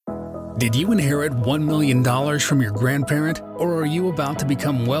Did you inherit $1 million from your grandparent, or are you about to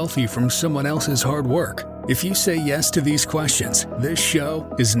become wealthy from someone else's hard work? If you say yes to these questions, this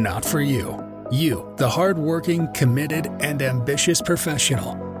show is not for you. You, the hardworking, committed, and ambitious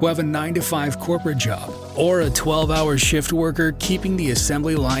professional who have a 9-to-5 corporate job or a 12-hour shift worker keeping the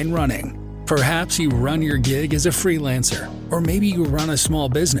assembly line running. Perhaps you run your gig as a freelancer, or maybe you run a small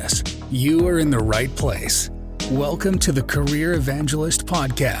business. You are in the right place. Welcome to the Career Evangelist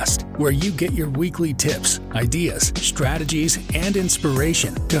Podcast, where you get your weekly tips, ideas, strategies, and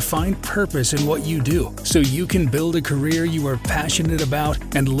inspiration to find purpose in what you do so you can build a career you are passionate about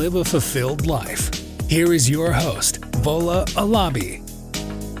and live a fulfilled life. Here is your host, Bola Alabi.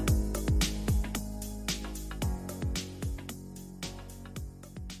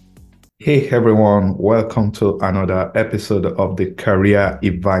 Hey everyone, welcome to another episode of the Career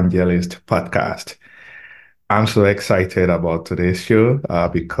Evangelist Podcast. I'm so excited about today's show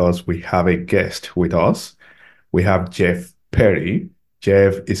because we have a guest with us. We have Jeff Perry.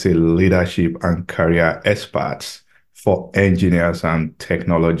 Jeff is a leadership and career expert for engineers and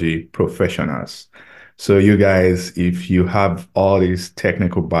technology professionals. So you guys, if you have all this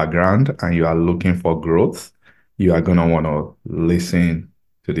technical background and you are looking for growth, you are going to want to listen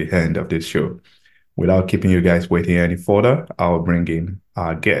to the end of this show. Without keeping you guys waiting any further, I'll bring in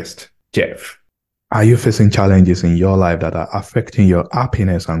our guest, Jeff. Are you facing challenges in your life that are affecting your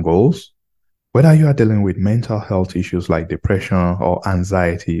happiness and goals? Whether you are dealing with mental health issues like depression or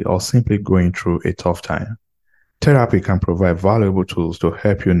anxiety, or simply going through a tough time, therapy can provide valuable tools to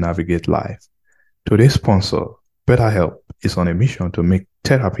help you navigate life. Today's sponsor, BetterHelp, is on a mission to make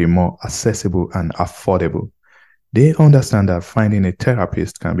therapy more accessible and affordable. They understand that finding a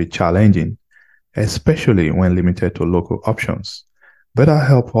therapist can be challenging, especially when limited to local options.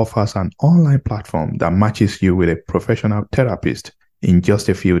 BetterHelp offers an online platform that matches you with a professional therapist in just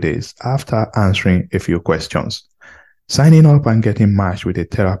a few days after answering a few questions. Signing up and getting matched with a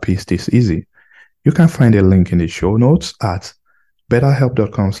therapist is easy. You can find a link in the show notes at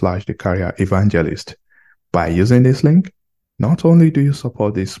betterhelp.com/thecareerevangelist. By using this link, not only do you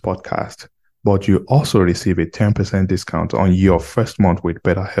support this podcast, but you also receive a 10% discount on your first month with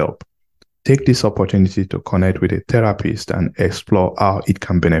BetterHelp. Take this opportunity to connect with a therapist and explore how it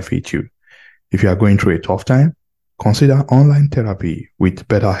can benefit you. If you are going through a tough time, consider online therapy with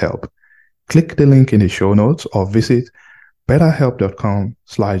BetterHelp. Click the link in the show notes or visit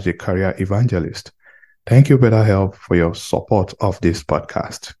betterhelp.com/thecareerevangelist. Thank you, BetterHelp, for your support of this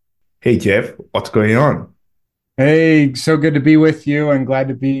podcast. Hey, Jeff, what's going on? Hey, so good to be with you and glad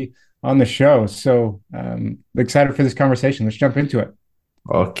to be on the show. So excited for this conversation. Let's jump into it.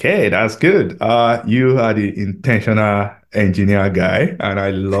 Okay, that's good. You are the intentional engineer guy, and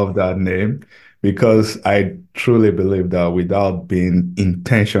I love that name because I truly believe that without being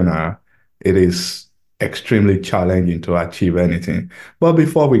intentional, it is extremely challenging to achieve anything. But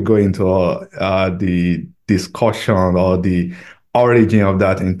before we go into the discussion or the origin of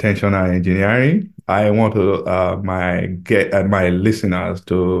that intentional engineering, I want to my listeners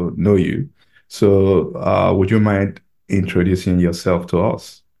to know you. So, would you mind introducing yourself to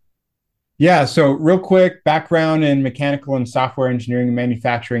us? Yeah, so real quick, background in mechanical and software engineering and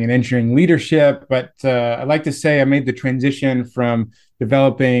manufacturing and engineering leadership. But I like to say I made the transition from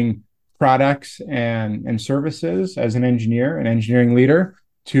developing products and services as an engineer, an engineering leader,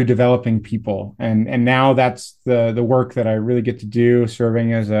 to developing people. And now that's the work that I really get to do,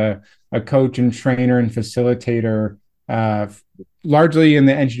 serving as a coach and trainer and facilitator, largely in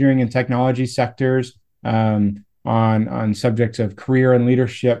the engineering and technology sectors, on subjects of career and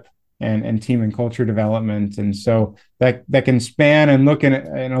leadership and team and culture development. And so that can span and look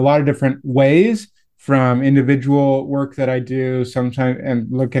in a lot of different ways, from individual work that I do sometimes,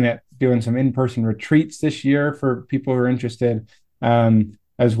 and looking at doing some in-person retreats this year for people who are interested,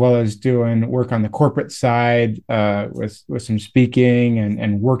 as well as doing work on the corporate side with some speaking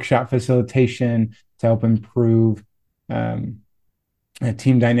and workshop facilitation to help improve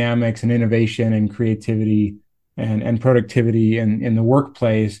team dynamics and innovation and creativity and productivity in the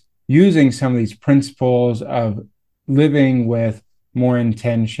workplace, using some of these principles of living with more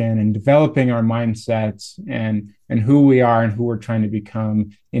intention and developing our mindsets and who we are and who we're trying to become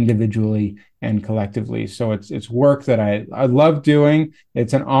individually and collectively. So it's work that I love doing.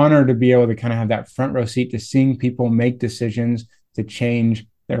 It's an honor to be able to kind of have that front row seat to seeing people make decisions to change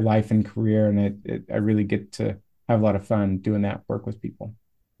their life and career. And I really get to have a lot of fun doing that work with people.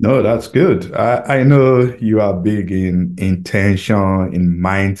 No, that's good. I know you are big in intention, in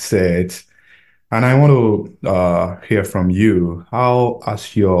mindset, and I want to hear from you. How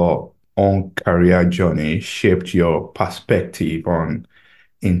has your own career journey shaped your perspective on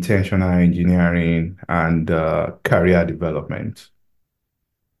intentional engineering and career development?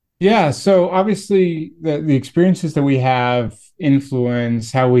 Yeah, so obviously the experiences that we have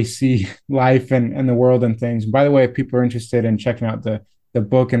influence how we see life and the world and things. And by the way, if people are interested in checking out the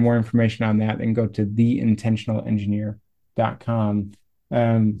book and more information on that, then go to theintentionalengineer.com.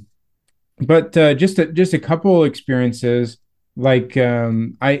 But just a couple experiences like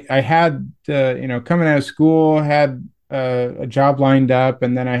I had coming out of school had a job lined up,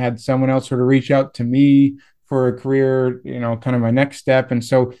 and then I had someone else sort of reach out to me for a career, kind of my next step, and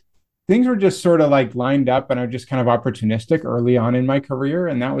so things were just sort of like lined up, and I was just kind of opportunistic early on in my career,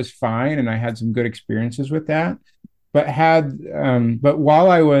 and that was fine, and I had some good experiences with that. But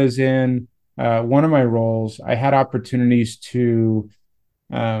while I was in one of my roles, I had opportunities to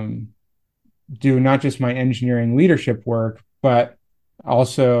um, do not just my engineering leadership work, but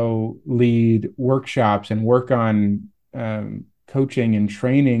also lead workshops and work on coaching and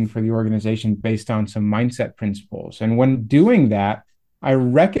training for the organization based on some mindset principles. And when doing that, I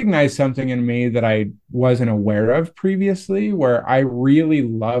recognized something in me that I wasn't aware of previously, where I really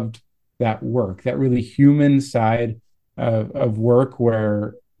loved that work, that really human side of work,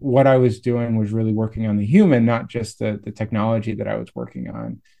 where what I was doing was really working on the human, not just the technology that I was working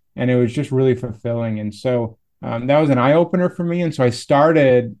on. And it was just really fulfilling. And so that was an eye opener for me. And so I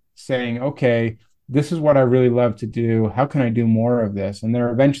started saying, okay, this is what I really love to do. How can I do more of this? And there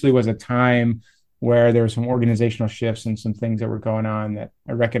eventually was a time where there were some organizational shifts and some things that were going on that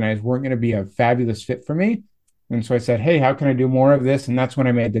I recognized weren't going to be a fabulous fit for me. And so I said, hey, how can I do more of this? And that's when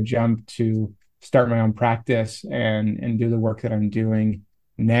I made the jump to start my own practice and do the work that I'm doing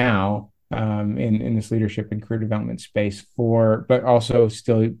now in this leadership and career development space but also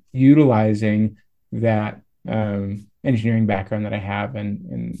still utilizing that engineering background that I have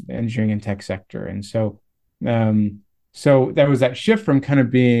in the engineering and tech sector. And so there was that shift from kind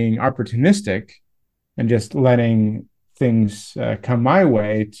of being opportunistic and just letting things come my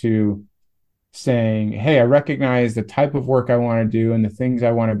way to saying, hey, I recognize the type of work I want to do and the things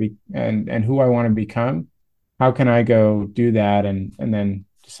I want to be and who I want to become. How can I go do that? And then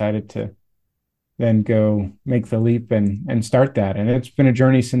decided to then go make the leap and start that. And it's been a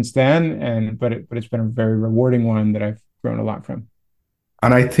journey since then. But it's been a very rewarding one that I've grown a lot from.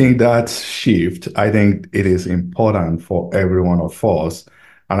 And I think that shift, I think it is important for every one of us.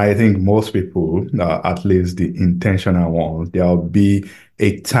 And I think most people, at least the intentional ones, there'll be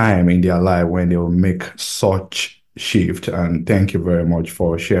a time in their life when they will make such shift. And thank you very much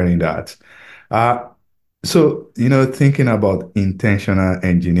for sharing that. Uh, thinking about intentional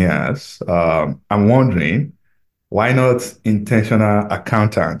engineers, I'm wondering, why not intentional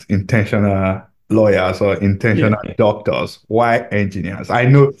accountant, intentional lawyers, or intentional doctors? Why engineers? I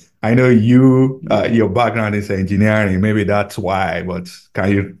know your background is engineering. Maybe that's why, but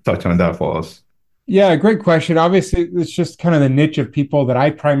can you touch on that for us? Yeah, great question. Obviously, it's just kind of the niche of people that I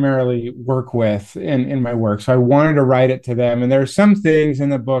primarily work with in my work. So I wanted to write it to them. And there are some things in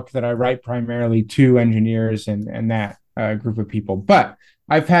the book that I write primarily to engineers and that group of people. But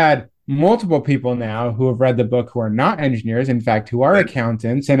I've had multiple people now who have read the book who are not engineers, in fact, who are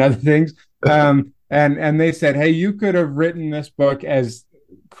accountants and other things. And they said, hey, you could have written this book as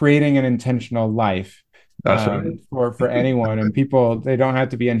creating an intentional life. That's right. For anyone, and people, they don't have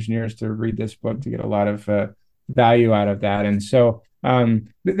to be engineers to read this book to get a lot of value out of that. And so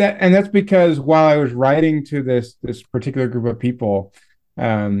that's because while I was writing to this particular group of people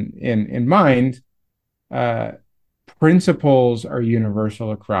in mind, principles are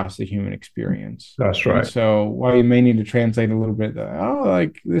universal across the human experience. That's right. And so while you may need to translate a little bit,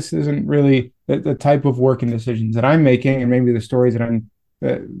 like this isn't really the type of work and decisions that I'm making, and maybe the stories that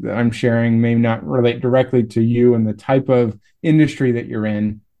I'm sharing may not relate directly to you and the type of industry that you're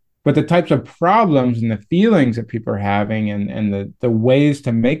in, but the types of problems and the feelings that people are having and the ways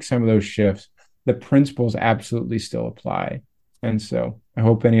to make some of those shifts, the principles absolutely still apply. And so I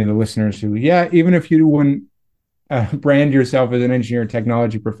hope any of the listeners who, even if you wouldn't brand yourself as an engineer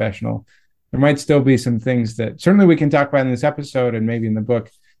technology professional, there might still be some things that certainly we can talk about in this episode and maybe in the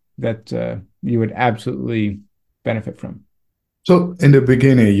book that you would absolutely benefit from. So in the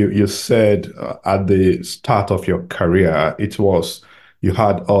beginning, you said at the start of your career, you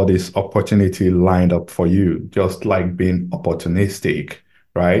had all this opportunity lined up for you, just like being opportunistic,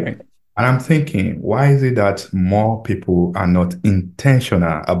 right? Right. And I'm thinking, why is it that more people are not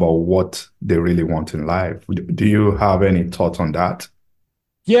intentional about what they really want in life? Do you have any thoughts on that?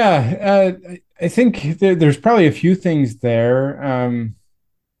 Yeah, I think there's probably a few things there.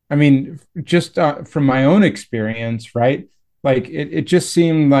 I mean, just from my own experience, right? Like it just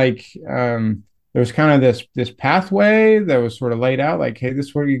seemed like was kind of this pathway that was sort of laid out, like, hey, this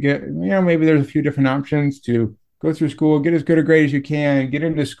is where you get, maybe there's a few different options to go through school, get as good a grade as you can, get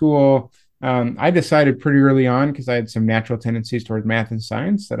into school. I decided pretty early on, because I had some natural tendencies towards math and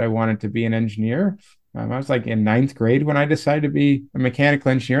science, that I wanted to be an engineer. I was like in ninth grade when I decided to be a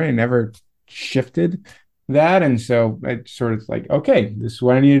mechanical engineer. I never shifted that. And so I sort of like, okay, this is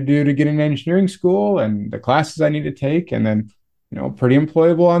what I need to do to get into engineering school and the classes I need to take. And then, pretty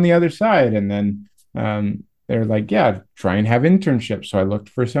employable on the other side. And then they're like, yeah, try and have internships. So I looked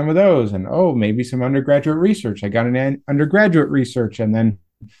for some of those, and maybe some undergraduate research. I got an undergraduate research, and then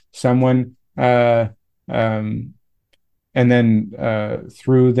someone through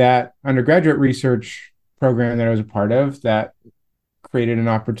that undergraduate research program that I was a part of, that created an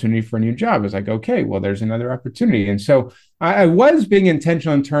opportunity for a new job. I was like, okay, well, there's another opportunity. And so I was being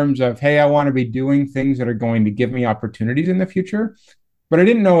intentional in terms of, hey, I want to be doing things that are going to give me opportunities in the future, but I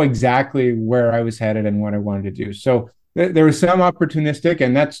didn't know exactly where I was headed and what I wanted to do. So there was some opportunistic,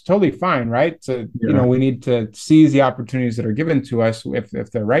 and that's totally fine, right? So, we need to seize the opportunities that are given to us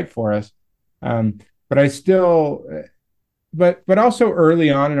if they're right for us. But I still, but also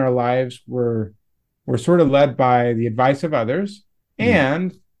early on in our lives, we're sort of led by the advice of others.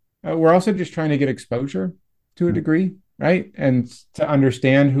 And we're also just trying to get exposure to a degree, right? And to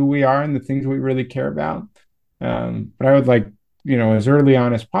understand who we are and the things we really care about. But I would like, as early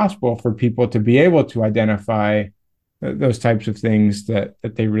on as possible, for people to be able to identify those types of things that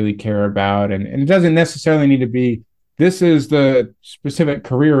they really care about. And it doesn't necessarily need to be, this is the specific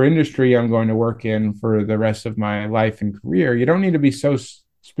career or industry I'm going to work in for the rest of my life and career. You don't need to be so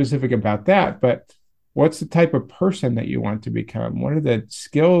specific about that, but what's the type of person that you want to become? What are the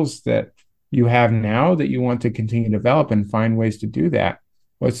skills that you have now that you want to continue to develop, and find ways to do that?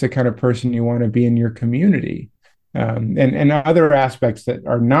 What's the kind of person you want to be in your community? And other aspects that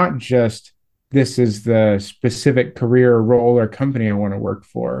are not just, this is the specific career, role, or company I want to work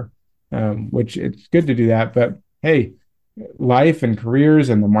for, which it's good to do that. But hey, life and careers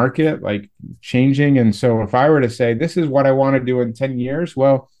and the market, like, changing. And so if I were to say, this is what I want to do in 10 years,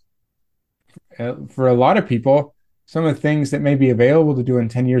 well, for a lot of people, some of the things that may be available to do in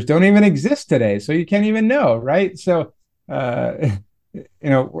 10 years don't even exist today. So you can't even know, right? So, we're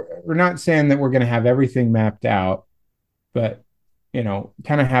not saying that we're going to have everything mapped out, but,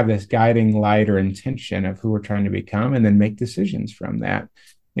 kind of have this guiding light or intention of who we're trying to become, and then make decisions from that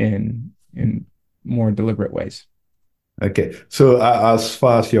in more deliberate ways. Okay, so as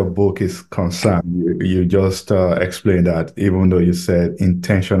far as your book is concerned, you just explained that even though you said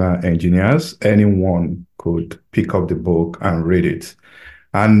intentional engineers, anyone could pick up the book and read it.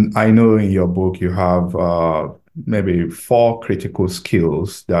 And I know in your book you have maybe 4 critical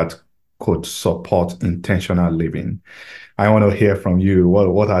skills that could support intentional living. I want to hear from you.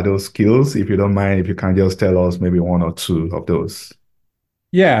 What are those skills? If you don't mind, if you can just tell us maybe 1 or 2 of those.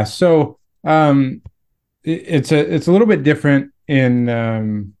 Yeah, so it's a little bit different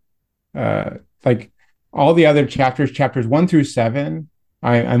in like all the other chapters 1 through 7.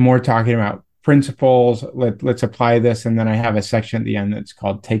 I'm more talking about principles. Let's apply this, and then I have a section at the end that's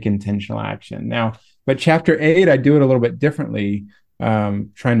called Take Intentional Action. Now, but chapter 8, I do it a little bit differently,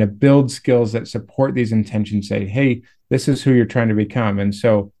 trying to build skills that support these intentions. Say, hey, this is who you're trying to become, and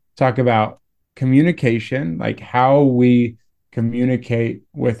so talk about communication, like how we communicate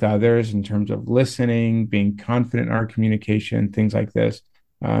with others in terms of listening, being confident in our communication, things like this.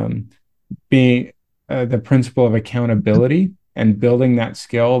 Being the principle of accountability and building that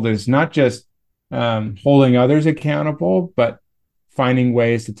skill. There's not just holding others accountable, but finding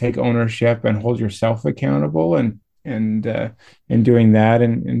ways to take ownership and hold yourself accountable, and doing that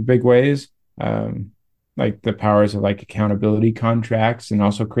in big ways. Like the powers of like accountability contracts, and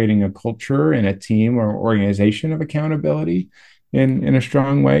also creating a culture and a team or organization of accountability in a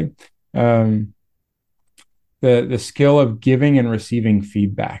strong way. The skill of giving and receiving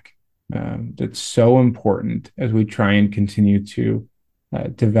feedback, that's so important as we try and continue to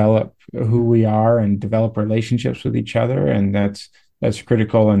develop who we are and develop relationships with each other. And that's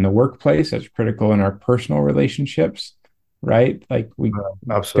critical in the workplace. That's critical in our personal relationships. Right? Like we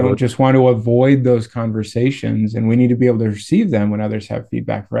don't just want to avoid those conversations, and we need to be able to receive them when others have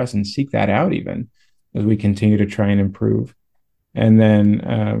feedback for us, and seek that out even as we continue to try and improve. And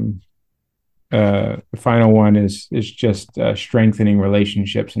then the final one is just strengthening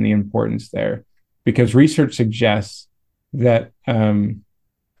relationships and the importance there, because research suggests that of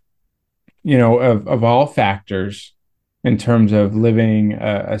all factors in terms of living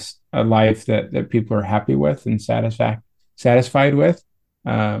a life that people are happy with and satisfied with,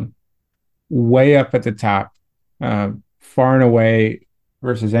 way up at the top, far and away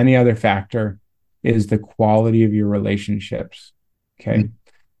versus any other factor, is the quality of your relationships. Okay.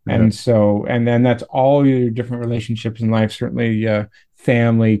 Yeah. And then that's all your different relationships in life. Certainly,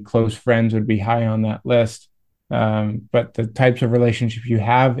 family, close friends would be high on that list. But the types of relationships you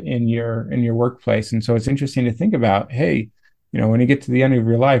have in your workplace. And so it's interesting to think about, hey, when you get to the end of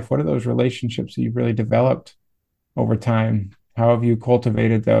your life, what are those relationships that you've really developed over time? How have you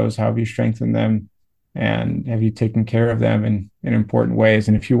cultivated those? How have you strengthened them? And have you taken care of them in important ways?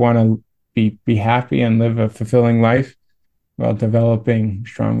 And if you want to be happy and live a fulfilling life, well, developing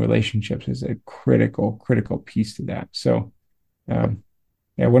strong relationships is a critical piece to that. So,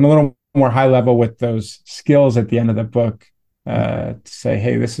 yeah, went a little more high level with those skills at the end of the book to say,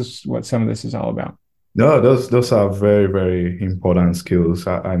 hey, this is what some of this is all about. No, those are very, very important skills.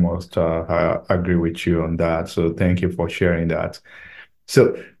 I must I agree with you on that. So thank you for sharing that.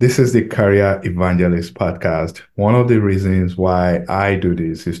 So this is the Career Evangelist podcast. One of the reasons why I do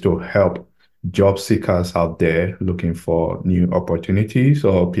this is to help job seekers out there looking for new opportunities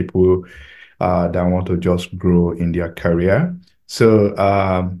or people that want to just grow in their career. So,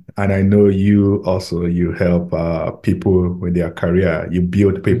 and I know you help people with their career. You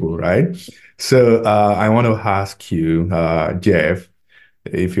build people, right? So, I want to ask you, Jeff,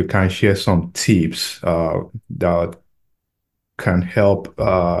 if you can share some tips that can help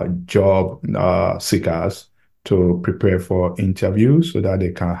job seekers to prepare for interviews so that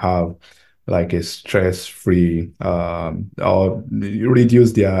they can have like a stress-free or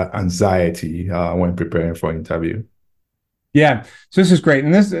reduce their anxiety when preparing for interview. Yeah, so this is great,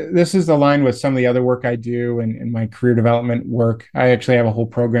 and this is aligned with some of the other work I do in my career development work. I actually have a whole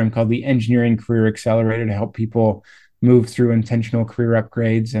program called the Engineering Career Accelerator to help people move through intentional career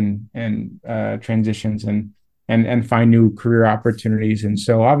upgrades and transitions and find new career opportunities. And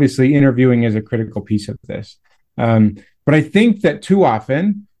so, obviously, interviewing is a critical piece of this. But I think that too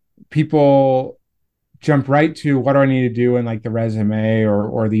often people jump right to what do I need to do in like the resume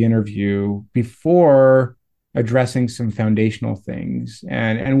or the interview before addressing some foundational things.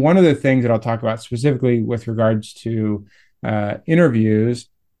 And one of the things that I'll talk about specifically with regards to interviews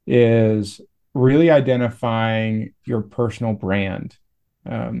is really identifying your personal brand,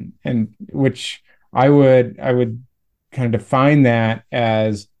 and which I would kind of define that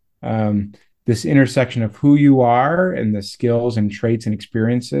as this intersection of who you are and the skills and traits and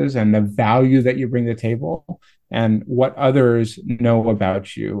experiences and the value that you bring to the table and what others know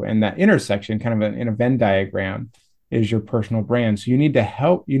about you. And that intersection, kind of in a Venn diagram, is your personal brand. So you need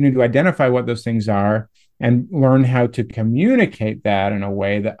to identify what those things are and learn how to communicate that in a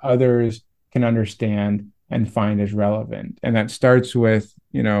way that others can understand and find as relevant. And that starts with,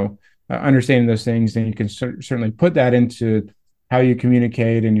 understanding those things. Then you can certainly put that into how you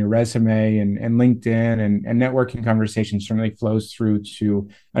communicate in your resume and LinkedIn and networking conversations certainly flows through to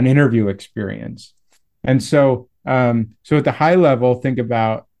an interview experience. And so at the high level, think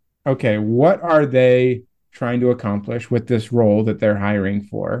about, okay, what are they trying to accomplish with this role that they're hiring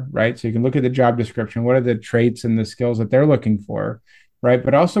for, right? So you can look at the job description. What are the traits and the skills that they're looking for, right?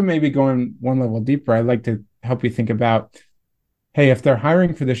 But also maybe going one level deeper, I'd like to help you think about, hey, if they're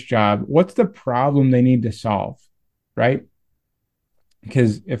hiring for this job, what's the problem they need to solve, right?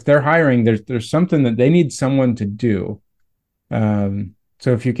 Because if they're hiring, there's something that they need someone to do.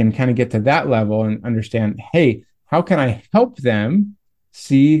 So if you can kind of get to that level and understand, hey, how can I help them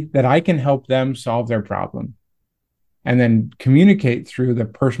see that I can help them solve their problem? And then communicate through the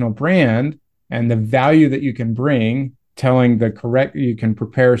personal brand and the value that you can bring, you can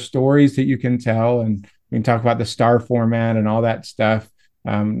prepare stories that you can tell, and we can talk about the STAR format and all that stuff.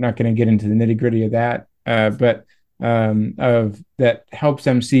 I'm not going to get into the nitty gritty of that, but of that helps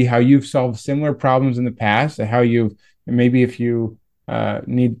them see how you've solved similar problems in the past, and how maybe if you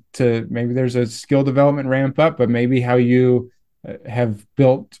maybe there's a skill development ramp up, but maybe how you have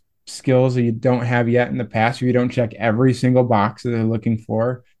built skills that you don't have yet in the past, or you don't check every single box that they're looking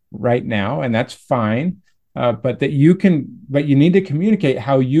for right now, and that's fine. But you need to communicate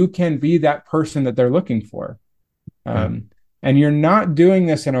how you can be that person that they're looking for. And you're not doing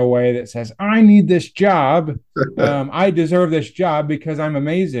this in a way that says, I need this job. I deserve this job because I'm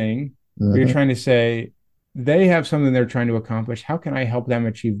amazing. Mm-hmm. You're trying to say, they have something they're trying to accomplish. How can I help them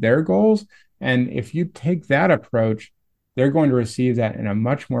achieve their goals? And if you take that approach, they're going to receive that in a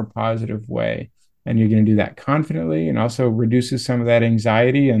much more positive way. And you're going to do that confidently, and also reduces some of that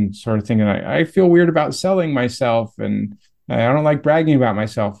anxiety and sort of thinking, I feel weird about selling myself and I don't like bragging about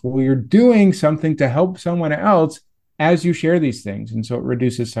myself. Well, you're doing something to help someone else as you share these things. And so it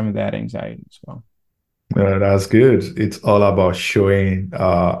reduces some of that anxiety as well. That's good. It's all about showing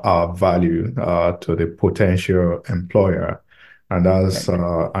our value to the potential employer. And that's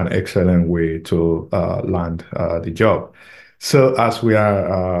an excellent way to land the job. So as we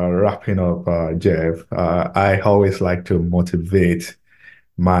are wrapping up, Jeff, I always like to motivate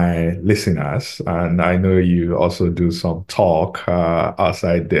my listeners, and I know you also do some talk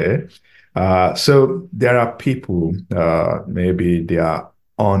outside there. So there are people, maybe they are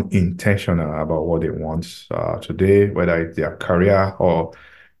unintentional about what they want today, whether it's their career or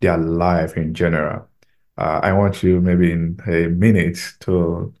their life in general. I want you maybe in a minute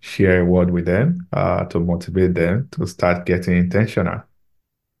to share a word with them, to motivate them to start getting intentional.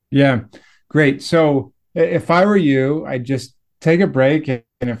 Yeah, great. So if I were you, I'd just take a break, and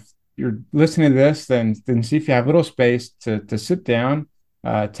if you're listening to this, then see if you have a little space to sit down,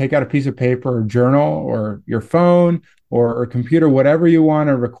 take out a piece of paper or journal or your phone or computer, whatever you want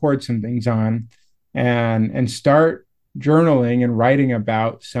to record some things on, and start journaling and writing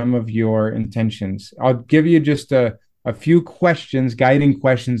about some of your intentions. I'll give you just a few questions, guiding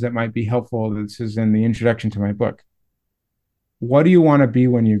questions that might be helpful. This is in the introduction to my book. What do you want to be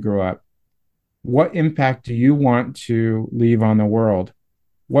when you grow up? What impact do you want to leave on the world?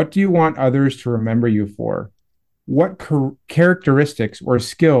 What do you want others to remember you for? What characteristics or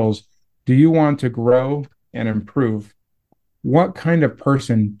skills do you want to grow and improve? What kind of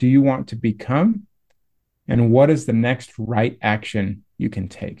person do you want to become? And what is the next right action you can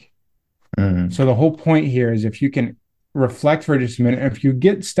take? So the whole point here is, if you can reflect for just a minute, if you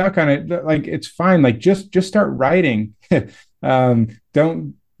get stuck on it, like, it's fine. Like, just start writing.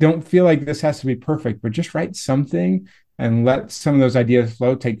 Don't feel like this has to be perfect, but just write something and let some of those ideas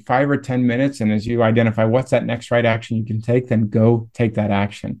flow. Take 5 or 10 minutes, and as you identify what's that next right action you can take, then go take that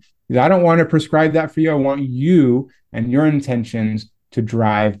action. Because I don't want to prescribe that for you. I want you and your intentions to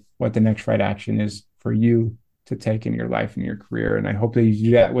drive what the next right action is for you to take in your life and your career. And I hope that you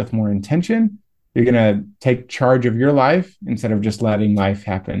do that with more intention. You're going to take charge of your life instead of just letting life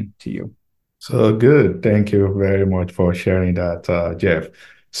happen to you. So good. Thank you very much for sharing that, Jeff.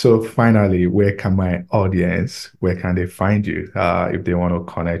 So finally, where can where can they find you if they want to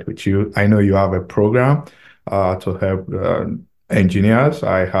connect with you? I know you have a program to help engineers.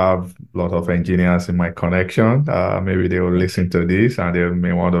 I have a lot of engineers in my connection. Maybe they will listen to this and they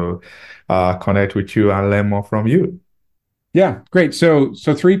may want to connect with you and learn more from you. Yeah, great. So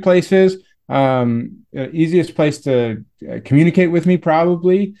 3 places. Easiest place to communicate with me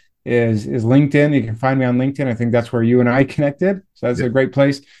probably is LinkedIn. You can find me on LinkedIn. I think that's where you and I connected. So that's a great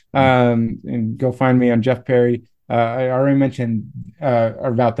place. And go find me on Jeff Perry. I already mentioned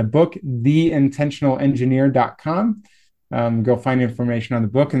about the book, theintentionalengineer.com. Go find information on the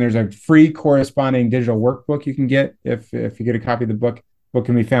book. And there's a free corresponding digital workbook you can get if you get a copy of the book. Book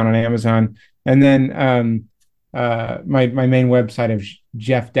can be found on Amazon. And then my main website is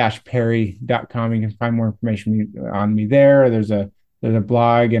jeff-perry.com. You can find more information on me there. There's a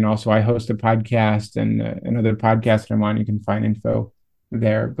blog, and also I host a podcast and another podcast that I'm on. You can find info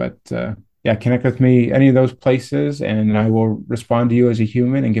there. But yeah, connect with me any of those places, and I will respond to you as a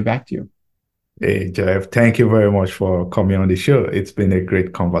human and get back to you. Hey, Jeff, thank you very much for coming on the show. It's been a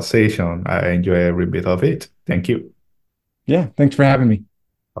great conversation. I enjoy every bit of it. Thank you. Yeah, thanks for having me.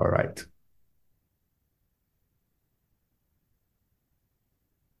 All right.